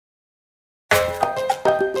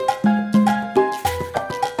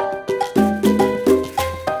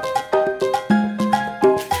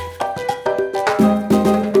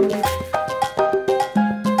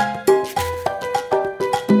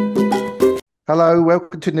Hello,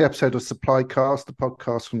 welcome to the episode of SupplyCast, the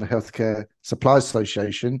podcast from the Healthcare Supplies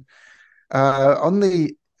Association. On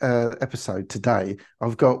the episode today,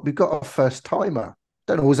 we've got our first timer.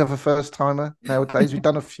 Don't always have a first timer nowadays. We've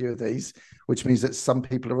done a few of these, which means that some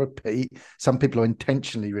people are repeat, some people are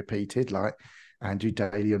intentionally repeated, like Andrew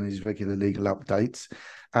Daly on his regular legal updates.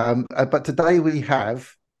 But today we have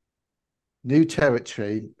new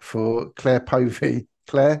territory for Claire Povey.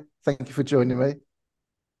 Claire, thank you for joining me.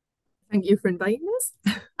 Thank you for inviting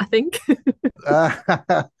us, I think.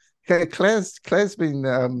 Uh, Claire's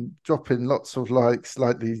been dropping lots of like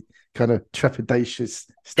slightly kind of trepidatious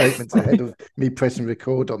statements ahead of me pressing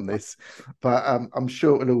record on this, but I'm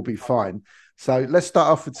sure it'll all be fine. So let's start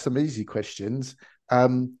off with some easy questions.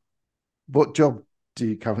 What job do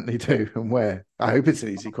you currently do and where? I hope it's an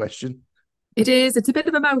easy question. It is, it's a bit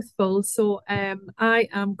of a mouthful. So I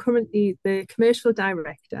am currently the commercial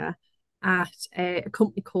director at a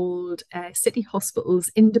company called City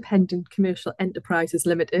Hospitals Independent Commercial Enterprises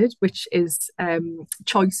Limited, which is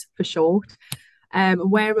Choice for short.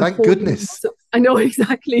 We're a Thank wholly owned, goodness. I know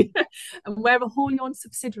exactly, and we're a wholly owned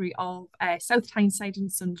subsidiary of South Tyneside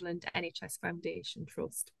and Sunderland NHS Foundation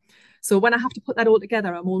Trust. So when I have to put that all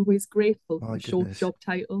together, I'm always grateful for My a short goodness. job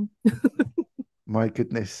title. My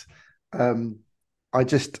goodness. Um, I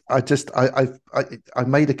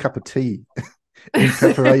made a cup of tea in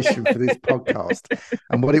preparation for this podcast.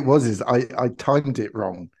 And what it was is I timed it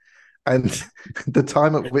wrong. And the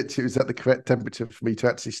time at which it was at the correct temperature for me to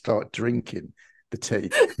actually start drinking the tea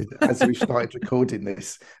as we started recording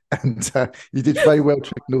this. And you did very well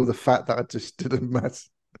to ignore the fact that I just did a Had a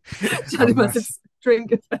massive mass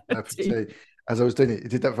drink of cup of tea. tea as I was doing it. You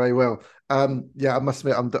did that very well. Yeah, I must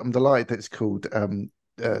admit, I'm delighted that it's called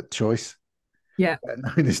Choice, Yeah.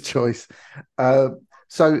 known as Choice.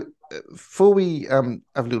 So before we have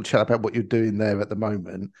a little chat about what you're doing there at the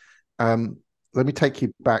moment, um, let me take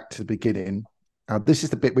you back to the beginning. This is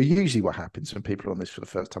the bit where usually what happens when people are on this for the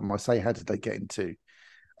first time. I say, how did they get into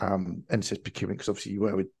NHS procurement? Because obviously you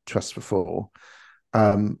were with trusts before.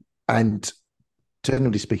 And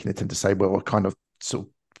generally speaking, they tend to say, well, I kind of sort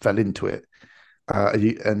of fell into it. Am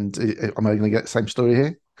I going to get the same story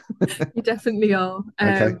here? You definitely are.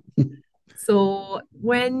 Okay. So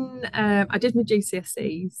when I did my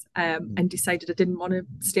GCSEs and decided I didn't want to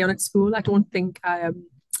stay on at school, I don't think I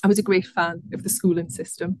was a great fan of the schooling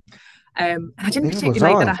system. And I didn't Neither was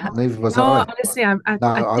particularly like that. I. Neither was No, I. honestly, I, I, No,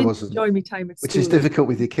 I I didn't wasn't. enjoy my time at Which is school. difficult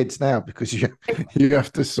with your kids now because you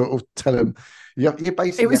have to sort of tell them you It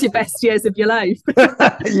basically was have your to best years of your life.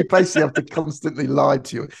 you basically have to constantly lie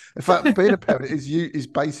to you. In fact, being a parent is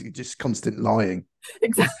basically just constant lying.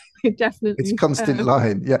 Exactly, It's definitely. constant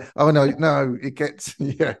lying. Yeah. Oh no, it gets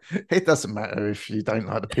yeah. It doesn't matter if you don't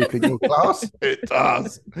like the people in your class. It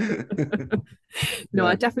does. No,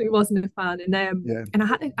 Yeah. I definitely wasn't a fan. Yeah.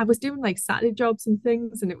 And I was doing like Saturday jobs and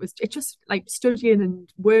things, and it just like studying and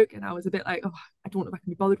work, and I was a bit like, oh, I don't know if I can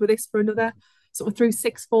be bothered with this for another sort of through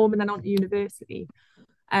sixth form and then on to university.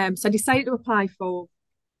 So I decided to apply for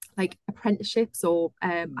like apprenticeships or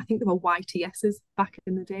I think they were YTSs back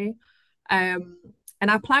in the day. Um, and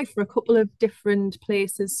I applied for a couple of different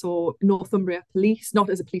places. So Northumbria Police, not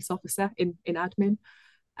as a police officer in admin.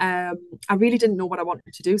 Um, I really didn't know what I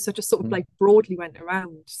wanted to do. So I just sort of like broadly went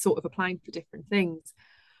around sort of applying for different things.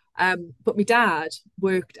 But my dad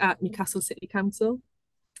worked at Newcastle City Council.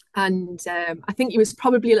 And I think he was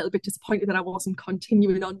probably a little bit disappointed that I wasn't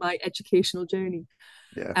continuing on my educational journey.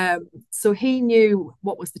 Yeah. So he knew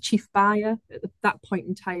what was the chief buyer at that point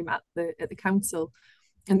in time at the council,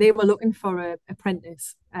 and they were looking for an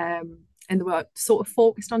apprentice. And they were sort of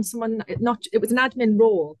focused on someone. It was an admin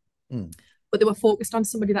role, Mm. but they were focused on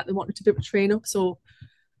somebody that they wanted to be able to train up. So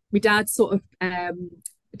my dad sort of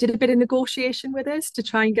did a bit of negotiation with us to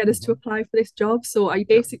try and get us to Mhm. apply for this job. So I Yeah.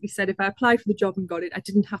 basically said if I applied for the job and got it, I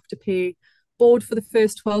didn't have to pay board for the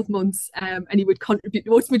first 12 months, and he would contribute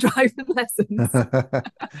towards my driving lessons.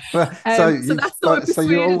 Well, so So you've that sort of started, so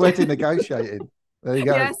you're persuaded. already negotiating. There you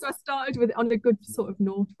go. Yeah, so I started with on a good sort of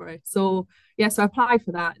note for it. So yeah, so I applied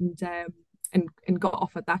for that and got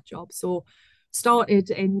offered that job. So started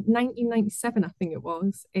in 1997, I think it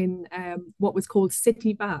was, in what was called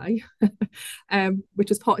City Buy, which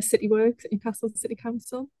was part of City Works at Newcastle City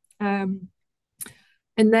Council. And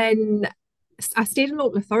then I stayed in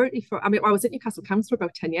local authority for, I mean, I was at Newcastle Council for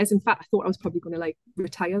about 10 years. In fact, I thought I was probably going to like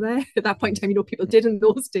retire there at that point in time. You know, people did in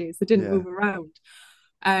those days, they didn't Yeah. move around.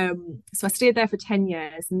 So I stayed there for 10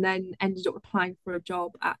 years and then ended up applying for a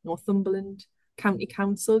job at Northumberland County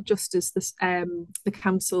Council, just as the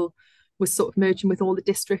council was sort of merging with all the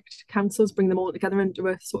district councils, bring them all together into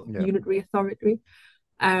a sort of Yeah. unitary authority.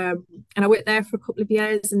 And I worked there for a couple of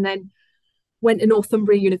years and then went to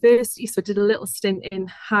Northumbria University, so I did a little stint in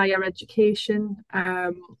higher education.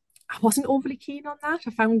 I wasn't overly keen on that.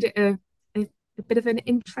 I found it a bit of an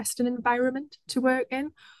interesting environment to work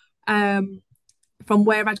in, from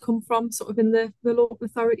where I'd come from, sort of in the local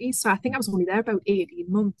authorities. So I think I was only there about 18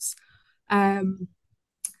 months.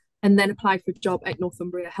 And then applied for a job at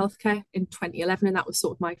Northumbria Healthcare in 2011, and that was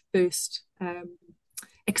sort of my first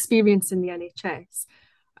experience in the NHS.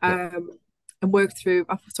 And worked through,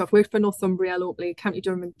 so I've worked for Northumbria locally, County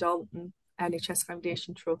Durham and Dalton, NHS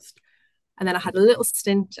Foundation Trust. And then I had a little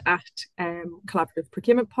stint at Collaborative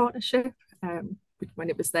Procurement Partnership, when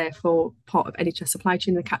it was there for part of NHS supply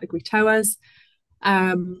chain in the category towers.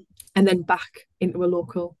 And then back into a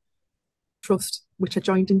local trust, which I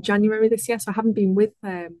joined in January this year. So I haven't been with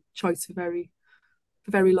Choice for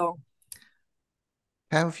very long.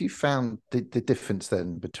 How have you found the difference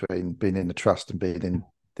then between being in a trust and being in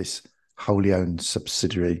this wholly owned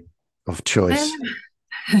subsidiary of Choice?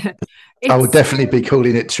 I would definitely be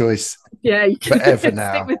calling it Choice. Yeah, you can forever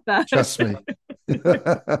now. Stick with that. Trust me.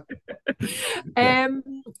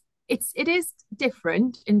 It is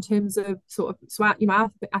different in terms of sort of, so I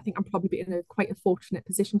think I'm probably in quite a fortunate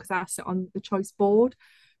position because I sit on the Choice board,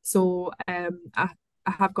 so I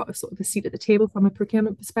have got a sort of a seat at the table from a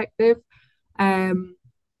procurement perspective,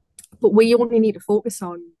 but we only need to focus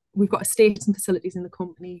on, we've got estates and facilities in the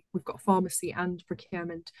company, we've got pharmacy and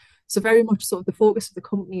procurement, so very much sort of the focus of the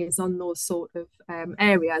company is on those sort of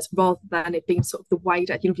areas, rather than it being sort of the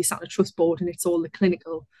wider, if you sat on a trust board and it's all the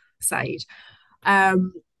clinical side.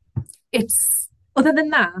 It's, other than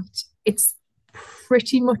that, it's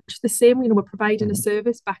pretty much the same. We're providing a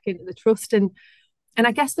service back into the trust, and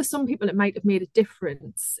I guess for some people it might have made a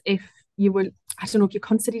difference if you were, I don't know, if you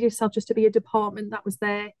considered yourself just to be a department that was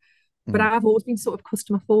there. But I've always been sort of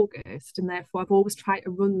customer focused, and therefore I've always tried to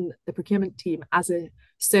run the procurement team as a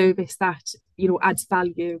service that adds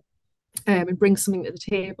value and brings something to the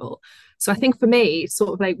table. So I think for me,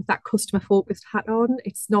 sort of like with that customer focused hat on,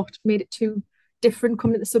 it's not made it too different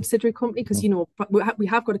coming to the subsidiary company, because we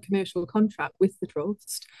have got a commercial contract with the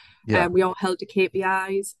trust. We are held to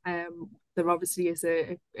KPIs. There obviously is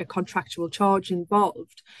a contractual charge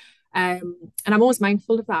involved. And I'm always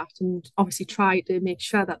mindful of that, and obviously try to make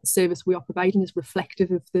sure that the service we are providing is reflective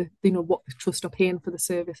of the what the trust are paying for the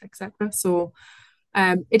service, etc. So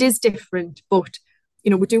it is different, but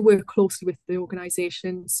we do work closely with the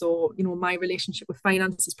organisation. So my relationship with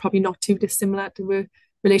finance is probably not too dissimilar to a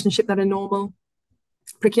relationship that a normal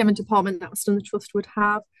procurement department that was still in the trust would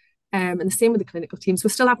have. And the same with the clinical teams. We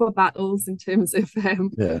still have our battles in terms of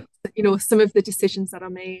some of the decisions that are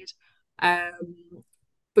made.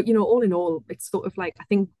 But all in all, it's sort of like, I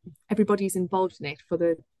think everybody's involved in it for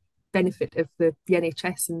the benefit of the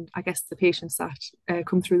NHS and I guess the patients that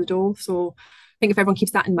come through the door. So I think if everyone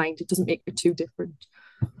keeps that in mind, it doesn't make it too different.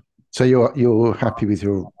 So you're happy with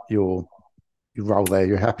your role there?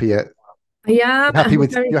 You're happy at? I am.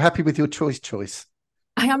 You're happy with your choice.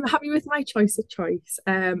 I am happy with my choice of choice.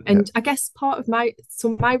 And I guess part of my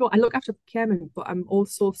role, I look after procurement, but I'm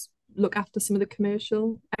also look after some of the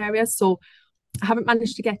commercial areas. So I haven't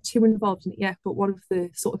managed to get too involved in it yet, but one of the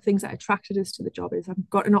sort of things that attracted us to the job is I've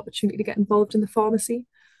got an opportunity to get involved in the pharmacy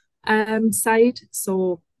side.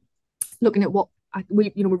 So looking at what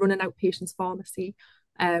we're running outpatients pharmacy,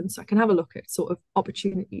 so I can have a look at sort of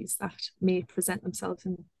opportunities that may present themselves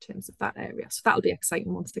in terms of that area. So that'll be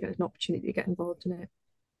exciting once I get an opportunity to get involved in it.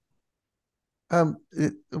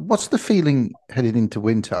 What's the feeling heading into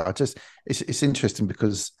winter? It's interesting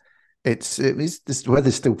because this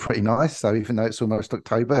weather's still pretty nice. So even though it's almost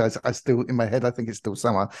October, I still, in my head, I think it's still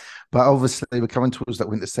summer. But obviously we're coming towards that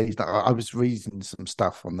winter season. I was reading some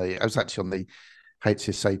stuff I was actually on the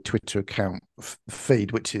HSA Twitter account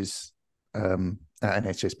feed, which is at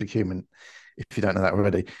NHS Procurement, if you don't know that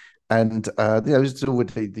already. And there's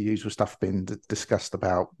already the usual stuff being discussed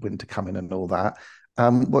about winter coming and all that.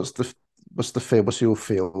 What's the feel? What's your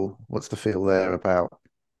feel? What's the feel there about?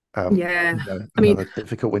 I mean,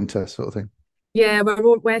 difficult winter sort of thing. Yeah,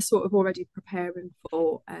 we're sort of already preparing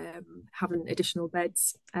for having additional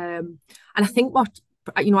beds, and I think I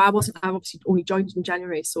obviously only joined in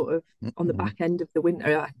January, sort of on the back end of the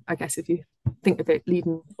winter. I guess if you think of it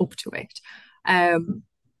leading up to it,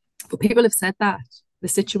 but people have said that the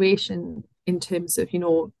situation in terms of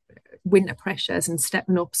winter pressures and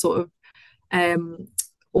stepping up sort of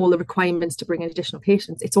all the requirements to bring in additional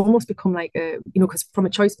patients, it's almost become like because from a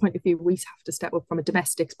choice point of view, we have to step up from a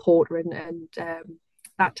domestics porter and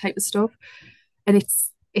that type of stuff, and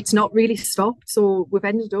it's not really stopped. So we've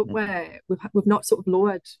ended up where we've not sort of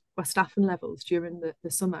lowered our staffing levels during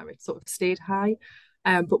the summer. It's sort of stayed high.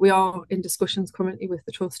 But we are in discussions currently with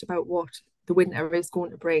the trust about what the winter is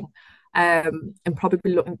going to bring, and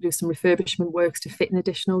probably looking to do some refurbishment works to fit in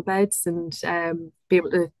additional beds and be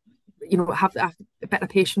able to, have a better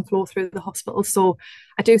patient flow through the hospital. So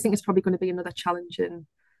I do think it's probably going to be another challenging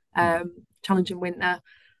winter.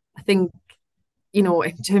 I think, in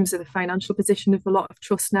terms of the financial position of a lot of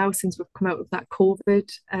trusts now, since we've come out of that COVID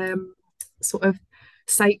sort of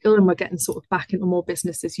cycle and we're getting sort of back into more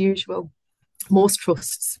business as usual, most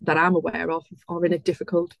trusts that I'm aware of are in a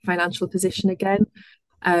difficult financial position again.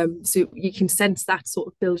 So you can sense that sort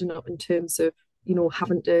of building up in terms of,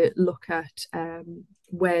 having to look at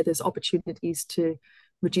where there's opportunities to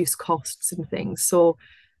reduce costs and things. So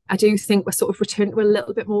I do think we're sort of returning to a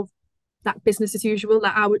little bit more that business as usual.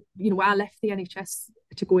 Like I left the NHS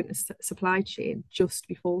to go into supply chain just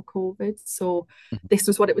before COVID. So this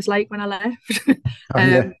was what it was like when I left.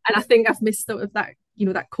 And I think I've missed out of that,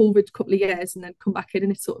 that COVID couple of years and then come back in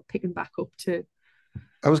and it's sort of picking back up to.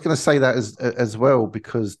 I was going to say that as well,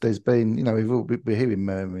 because there's been, we're hearing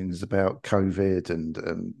murmurings about COVID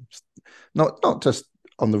and not just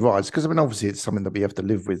on the rise, because obviously it's something that we have to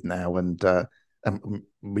live with now, and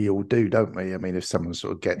we all do, don't we? I mean, if someone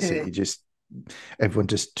sort of gets it, everyone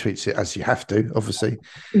just treats it as you have to, obviously,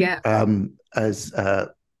 as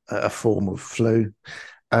a form of flu.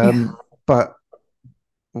 But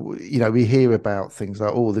we hear about things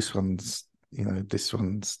like, oh, this one's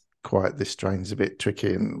quite, this strain's a bit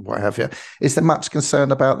tricky and what have you. Is there much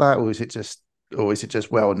concern about that, or is it just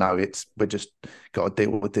well, no, we're just got to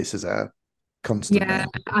deal with this as a constant now?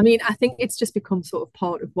 I mean, I think it's just become sort of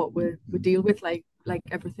part of what we deal with, like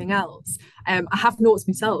everything else. I have noticed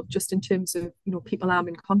myself, just in terms of people I'm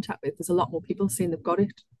in contact with, there's a lot more people saying they've got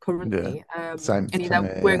it currently, and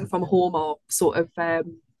either working from home or sort of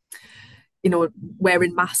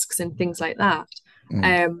wearing masks and things like that.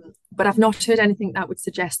 But I've not heard anything that would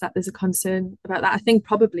suggest that there's a concern about that. I think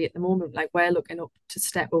probably at the moment, like, we're looking up to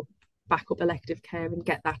step up, back up elective care and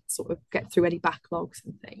get through any backlogs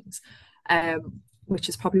and things, which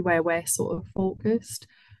is probably where we're sort of focused.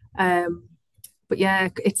 But yeah, I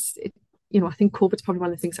think COVID's probably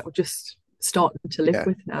one of the things that we're just starting to live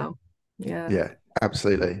with now. Yeah,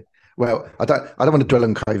 absolutely. Well, I don't want to dwell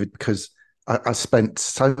on COVID, because I spent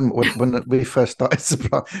when we first started this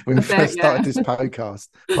podcast.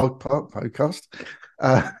 I don't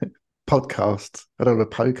know,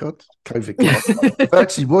 COVID cast. It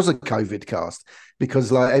actually was a COVID cast,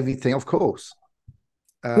 because like everything, of course,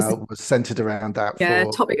 was centered around that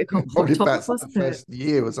for probably about the first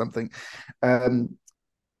year or something.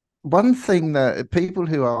 One thing that people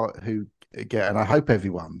who get, and I hope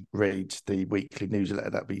everyone reads the weekly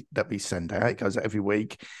newsletter that we send out. It goes out every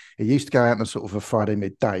week. It used to go out on a sort of a Friday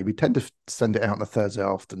midday. We tend to send it out on a Thursday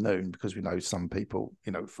afternoon, because we know some people,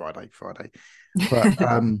 Friday. But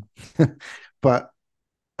but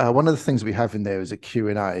one of the things we have in there is a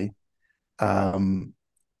Q&A. The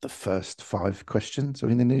first 5 questions are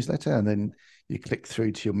in the newsletter, and then you click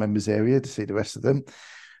through to your members area to see the rest of them.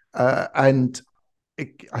 And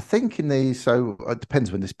I think so it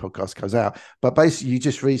depends when this podcast goes out, but basically you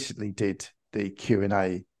just recently did the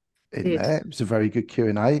Q&A in there. It was a very good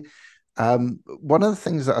Q&A. One of the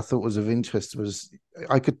things that I thought was of interest was,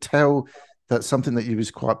 I could tell that something that you was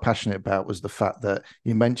quite passionate about was the fact that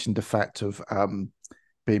you mentioned the fact of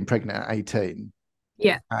being pregnant at 18.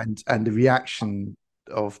 And the reaction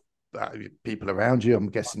of people around you, I'm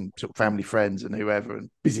guessing sort of family, friends and whoever, and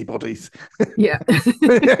busybodies. Kind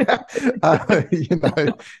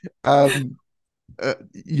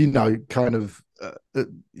of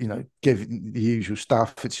give the usual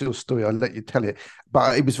stuff. It's your story, I'll let you tell it.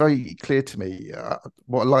 But it was very clear to me,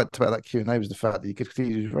 what I liked about that Q&A was the fact that you could see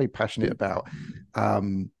he was very passionate about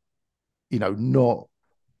not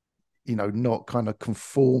kind of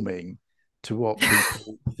conforming to what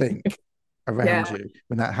people think around you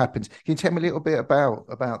when that happens. Can you tell me a little bit about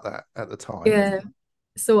that at the time?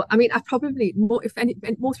 So, I mean, I probably, most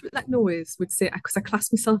people that know us would say, because I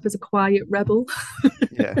class myself as a quiet rebel.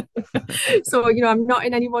 So, I'm not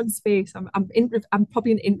in anyone's face. I'm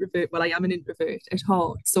probably an introvert. Well, I am an introvert at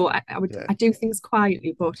heart. So I do things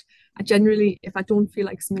quietly, but I generally, if I don't feel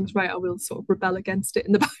like something's right, I will sort of rebel against it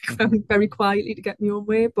in the background very quietly to get my own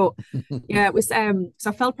way. But yeah, it was, so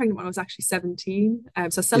I fell pregnant when I was actually 17.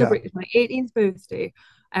 So I celebrated my 18th birthday,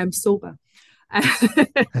 sober.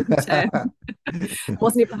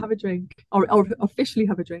 Wasn't able to have a drink or officially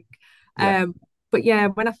have a drink. But yeah,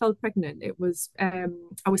 when I fell pregnant, it was I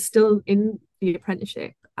was still in the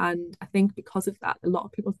apprenticeship, and I think because of that, a lot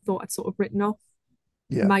of people thought I'd sort of written off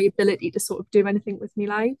my ability to sort of do anything with my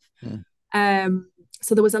life.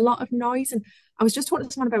 So there was a lot of noise, and I was just talking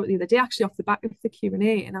to someone about it the other day, actually, off the back of the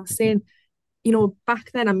Q&A, and I was saying,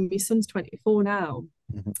 back then, my son's 24 now,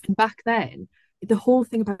 Mhm. and back then, the whole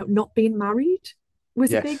thing about not being married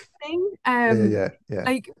was a big Yes. thing. Yeah.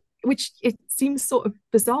 Like, which it seems sort of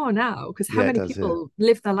bizarre now, because how Yeah, it many does. Yeah. people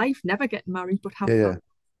live their life never getting married but have Yeah.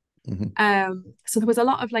 that? Hmm. So there was a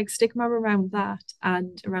lot of like stigma around that,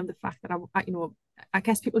 and around the fact that I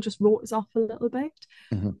guess people just wrote us off a little bit.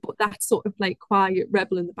 Hmm. But that sort of like quiet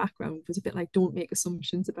rebel in the background was a bit like, don't make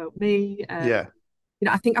assumptions about me. Yeah.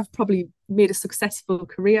 I think I've probably made a successful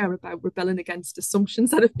career about rebelling against assumptions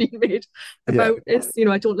that have been made Yeah. about this.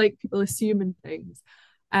 I don't like people assuming things.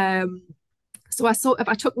 Um, so I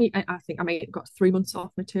took me, I think I might have got 3 months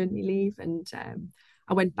off maternity leave, and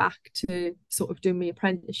I went back to sort of do my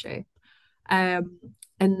apprenticeship. Um,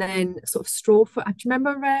 and then sort of straw for, do you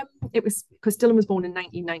remember, it was because Dylan was born in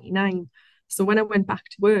 1999. So when I went back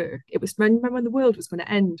to work, it was remember when the world was going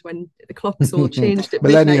to end, when the clocks all changed at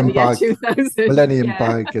midnight in Millennium the year bug, 2000. millennium Yeah.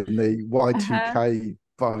 bug, and the Uh-huh. Y2K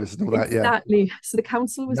virus and all that. Yeah. Exactly. So the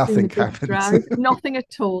council was doing Nothing the big happened. drive, nothing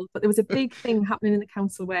at all. But there was a big thing happening in the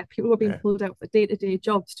council where people were being Yeah. pulled out for day-to-day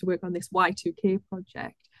jobs to work on this Y2K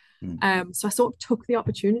project. Mm. So I sort of took the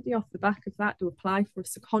opportunity off the back of that to apply for a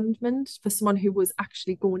secondment for someone who was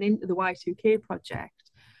actually going into the Y2K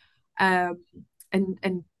project, um,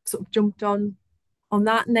 and sort of jumped on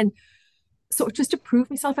that, and then sort of just to prove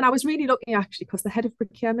myself. And I was really lucky actually, because the head of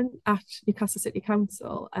procurement at Newcastle City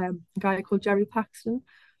Council, a guy called Jerry Paxton,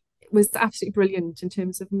 was absolutely brilliant in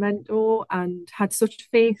terms of mentor, and had such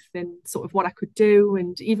faith in sort of what I could do.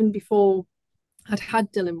 And even before I'd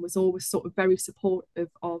had Dylan, was always sort of very supportive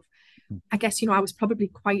of, I guess, I was probably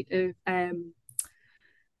quite a,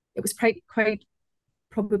 it was quite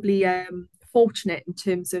probably fortunate in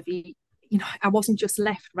terms of I wasn't just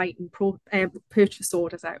left writing purchase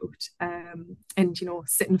orders out, and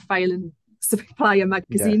sitting filing supplier Yeah.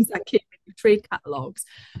 magazines that came in with trade catalogues.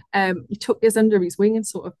 He took us under his wing and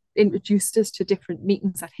sort of introduced us to different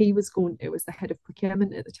meetings that he was going to as the head of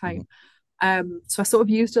procurement at the time. So I sort of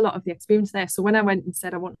used a lot of the experience there. So when I went and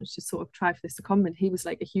said I wanted to sort of try for this secondment, he was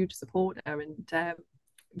like a huge supporter, and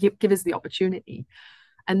give us the opportunity.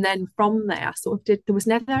 And then from there, I sort of did, there was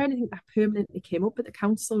never anything that permanently came up at the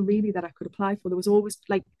council really that I could apply for. There was always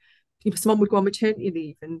like, someone would go on maternity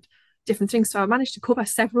leave and different things. So I managed to cover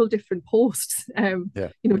several different posts, Yeah.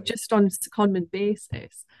 just on a secondment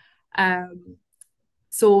basis.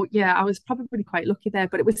 So yeah, I was probably quite lucky there,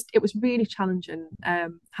 but it was really challenging,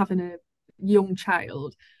 having a young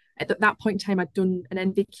child. At that point in time, I'd done an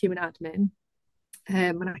NVQ in admin.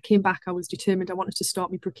 When I came back, I was determined I wanted to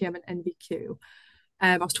start my procurement NVQ.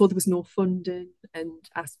 I was told there was no funding, and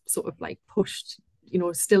I sort of like pushed,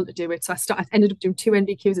 still to do it. So I ended up doing two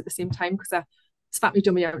NVQs at the same time, because I spat my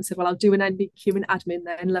dummy out and said, well, I'll do an NVQ in admin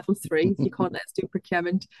then, level 3, if you can't let us do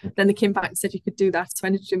procurement. Then they came back and said you could do that. So I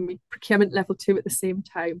ended up doing my procurement level 2 at the same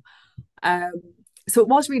time. So it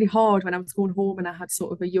was really hard when I was going home and I had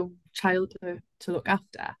sort of a young child to look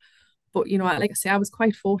after. But, like I say, I was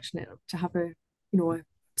quite fortunate to have a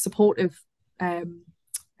supportive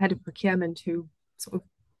head of procurement who sort of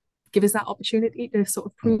give us that opportunity to sort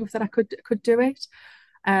of prove that I could do it.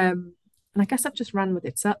 And I guess I've just ran with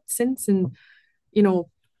it since. And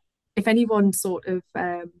if anyone sort of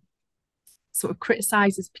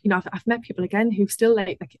criticizes, I've met people again who still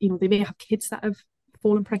like they may have kids that have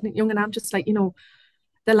fallen pregnant young, and I'm just like,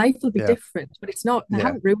 their life will be Yeah. different, but it's not, they Yeah.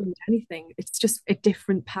 haven't ruined anything. It's just a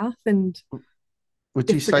different path, and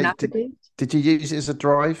Would you say did you use it as a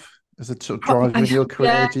drive? As a sort of drive in your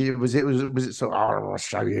career? Yeah, Was it sort of, I'll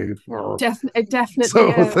show you definitely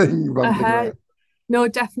sort of thing rumbling around? no,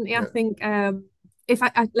 definitely. I Yeah. think if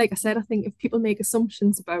I like I said, I think if people make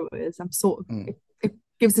assumptions about us, I'm sort of it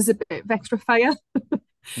gives us a bit of extra fire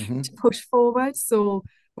Mm-hmm. to push forward. So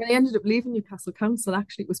when I ended up leaving Newcastle Council,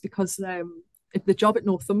 actually it was because the job at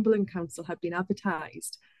Northumberland Council had been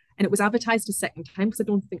advertised, and it was advertised a second time because I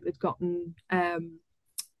don't think they'd gotten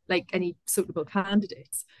like any suitable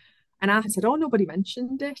candidates. And I said, oh, nobody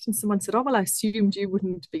mentioned it. And someone said, oh, well, I assumed you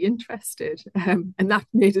wouldn't be interested. And that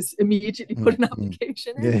made us immediately put an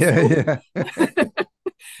application in. Yeah.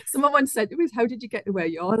 Someone once said to me, how did you get to where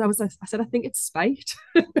you are? I said, I think it's spite.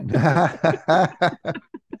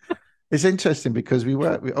 It's interesting because we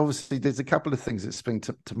obviously, there's a couple of things that spring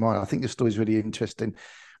to mind. I think the story is really interesting.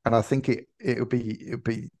 And I think it would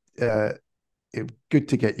be good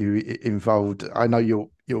to get you involved. I know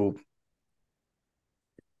you're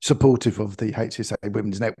supportive of the HSA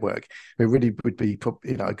Women's Network. It really would be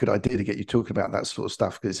a good idea to get you talking about that sort of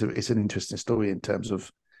stuff, because it's an interesting story in terms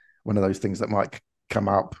of one of those things that might come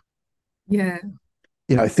up. Yeah.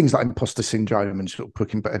 things like imposter syndrome and sort of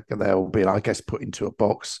putting back, they'll be, I guess, put into a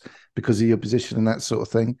box because of your position and that sort of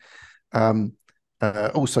thing.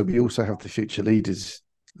 Also, we also have the future leaders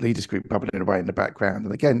group bubbling away in the background.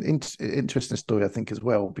 And again, interesting story, I think, as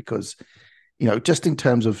well, because, just in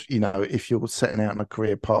terms of, if you're setting out on a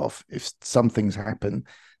career path, if some things happen,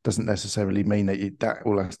 doesn't necessarily mean that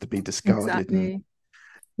all has to be discarded. Exactly. And,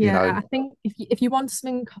 Yeah, I think if you want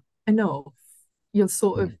something enough, you'll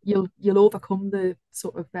sort of you'll overcome the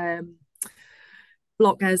sort of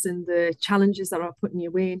blockers and the challenges that are putting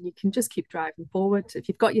your way, and you can just keep driving forward if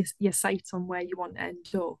you've got your sights on where you want to end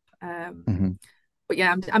up. But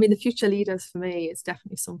yeah, I mean, the future leaders for me is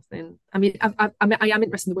definitely something. I mean, I am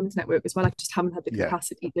interested in the Women's Network as well. I just haven't had the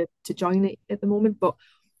capacity to join it at the moment. But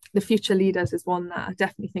the future leaders is one that I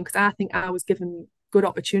definitely think, because I think I was given good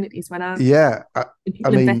opportunities when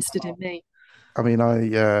people invested in me. I mean,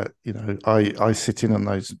 I sit in on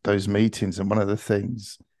those meetings, and one of the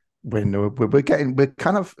things when we're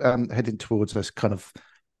kind of heading towards this kind of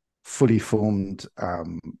fully formed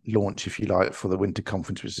launch, if you like, for the winter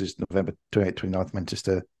conference, which is November 28th, 29th,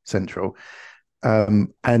 Manchester Central.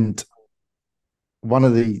 And one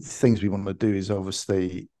of the things we want to do is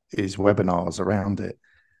webinars around it.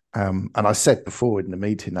 And I said before in the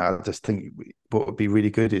meeting that I just think what would be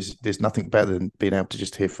really good is there's nothing better than being able to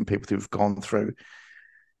just hear from people who've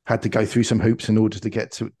had to go through some hoops in order to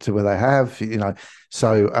get to where they have,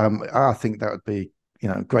 So I think that would be,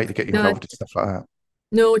 great to get you involved in stuff like that.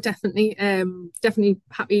 No, definitely. Definitely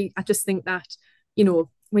happy. I just think that,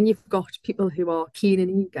 when you've got people who are keen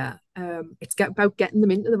and eager, it's about getting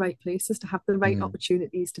them into the right places to have the right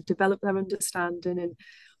opportunities to develop their understanding.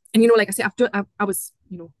 And like I said, I was,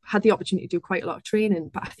 had the opportunity to do quite a lot of training,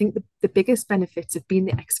 but I think the biggest benefits have been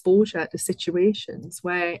the exposure to situations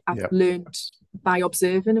where I've learned by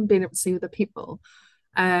observing and being able to see other people.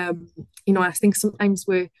 I think sometimes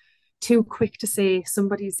we're too quick to say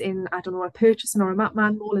somebody's in, I don't know, a purchasing or a map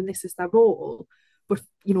man role and this is their role, but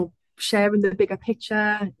sharing the bigger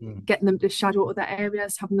picture, getting them to shadow other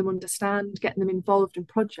areas, having them understand, getting them involved in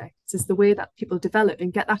projects is the way that people develop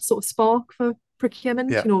and get that sort of spark for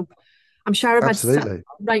procurement. I'm sure I've had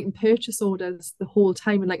writing purchase orders the whole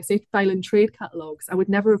time, and like I say, filing trade catalogues. I would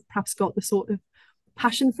never have perhaps got the sort of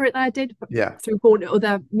passion for it that I did, but through going to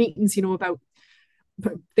other meetings, about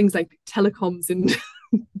things like telecoms and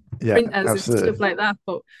printers and stuff like that.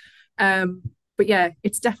 But yeah,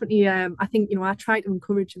 it's definitely I think I try to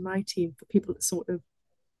encourage in my team for people to sort of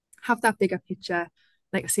have that bigger picture,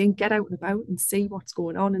 like I say, and get out and about and see what's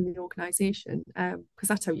going on in the organisation, because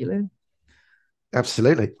that's how you learn.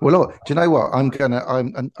 Absolutely. Well, look, do you know what?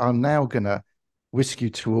 I'm now gonna whisk you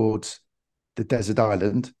towards the desert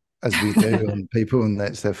island, as we do on people, and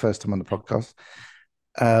that's their first time on the podcast.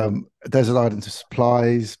 Desert Island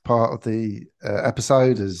Supplies part of the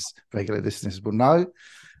episode, as regular listeners will know.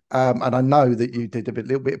 And I know that you did a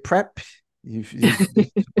little bit of prep. You've listened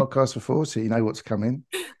to the podcast before, so you know what's coming.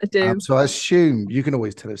 I do. So I assume you can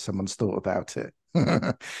always tell if someone's thought about it.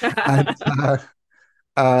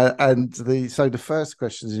 So the first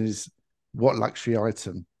question is, what luxury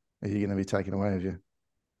item are you going to be taking away with you?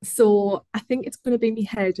 So I think it's going to be my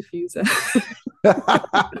hair diffuser.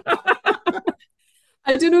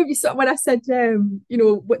 I don't know if you saw when I said,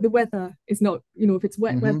 the weather is not, if it's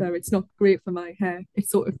wet weather, it's not great for my hair. It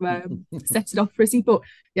sort of sets it off frizzy. But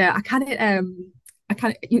yeah,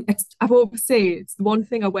 I've always say it's the one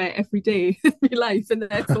thing I wear every day in my life, and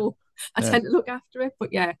therefore I tend to look after it. But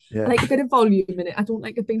I like a bit of volume in it. I don't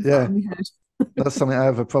like it being flat on my head. That's something I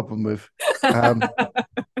have a problem with.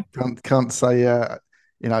 Can't say.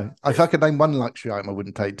 If I could name one luxury item I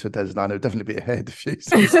wouldn't take to a desert island, it would definitely be a hair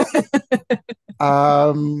diffuser.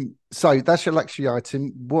 So that's your luxury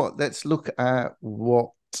item. Let's look at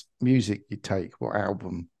what music you take, what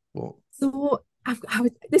album, what. So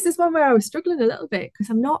this is one where I was struggling a little bit because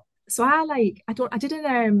I'm not. So I did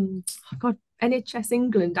an NHS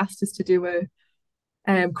England asked us to do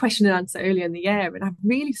a question and answer earlier in the year, and I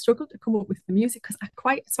really struggled to come up with the music because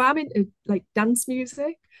I'm into like dance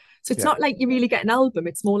music. So it's not like you really get an album.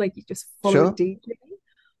 It's more like you just follow a DJ.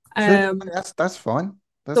 That's fine.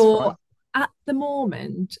 That's fine. At the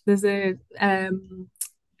moment, there's they're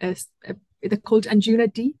called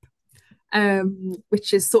Anjuna Deep,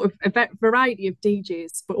 which is sort of a variety of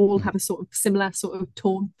DJs, but all have a sort of similar sort of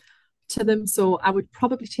tone to them. So I would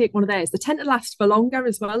probably take one of theirs. They tend to last for longer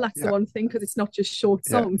as well. That's the one thing, because it's not just short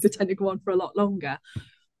songs. They tend to go on for a lot longer.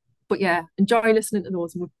 But yeah, enjoy listening to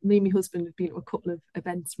those. And me and my husband have been to a couple of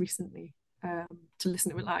events recently to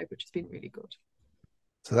listen to it live, which has been really good.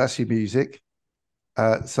 So that's your music.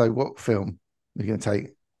 So what film are you going to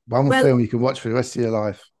take? One film you can watch for the rest of your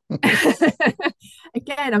life.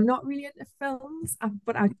 again, I'm not really into films,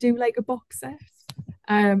 but I do like a box set.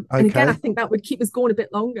 And again, I Okay. think that would keep us going a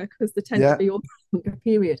bit longer because they tend to Yeah. be over a longer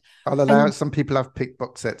period. I'll allow it. And Some people have picked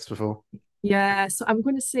box sets before. yeah, so I'm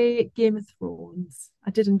going to say Game of Thrones. I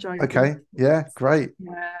did enjoy Game of Okay. Yeah. Thrones. Great.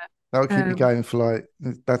 Yeah. That'll keep you Um, going for like,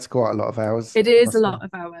 that's quite a lot of hours, it is a must be. lot of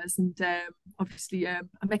hours, and obviously, I'm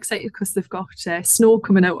excited because they've got Snow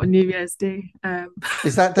coming out on New Year's Day,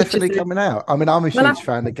 Is that which is definitely coming out? I mean, I'm a well, huge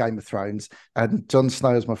fan of Game of Thrones, and Jon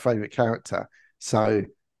Snow is my favorite character. So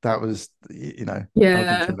that was, I was yeah,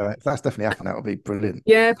 thinking that if that's definitely happened, that would be brilliant.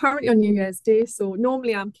 yeah, apparently on New Year's Day. So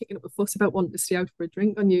normally I'm kicking up a fuss about wanting to stay out for a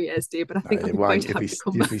drink on New Year's Day, but I No, think I'll it be quite won't. happy to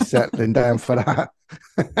come You'll back. be settling down for that.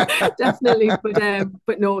 Definitely,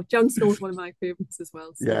 but no, Jon Snow's one of my favourites as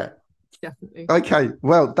well. So Yeah. definitely, Okay.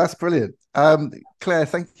 Well, that's brilliant. Claire,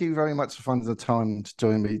 thank you very much for finding the time to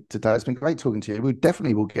join me today. It's been great talking to you. We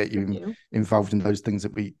definitely will get thank you you. involved in those things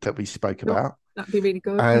that we spoke No, about. that'd be really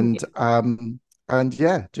good. Thank And you.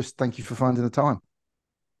 yeah, just thank you for finding the time.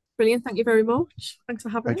 Brilliant. Thank you very much. Thanks for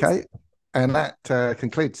having us. Okay. And that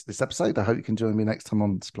concludes this episode. I hope you can join me next time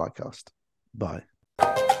on SupplyCast.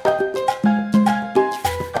 Bye.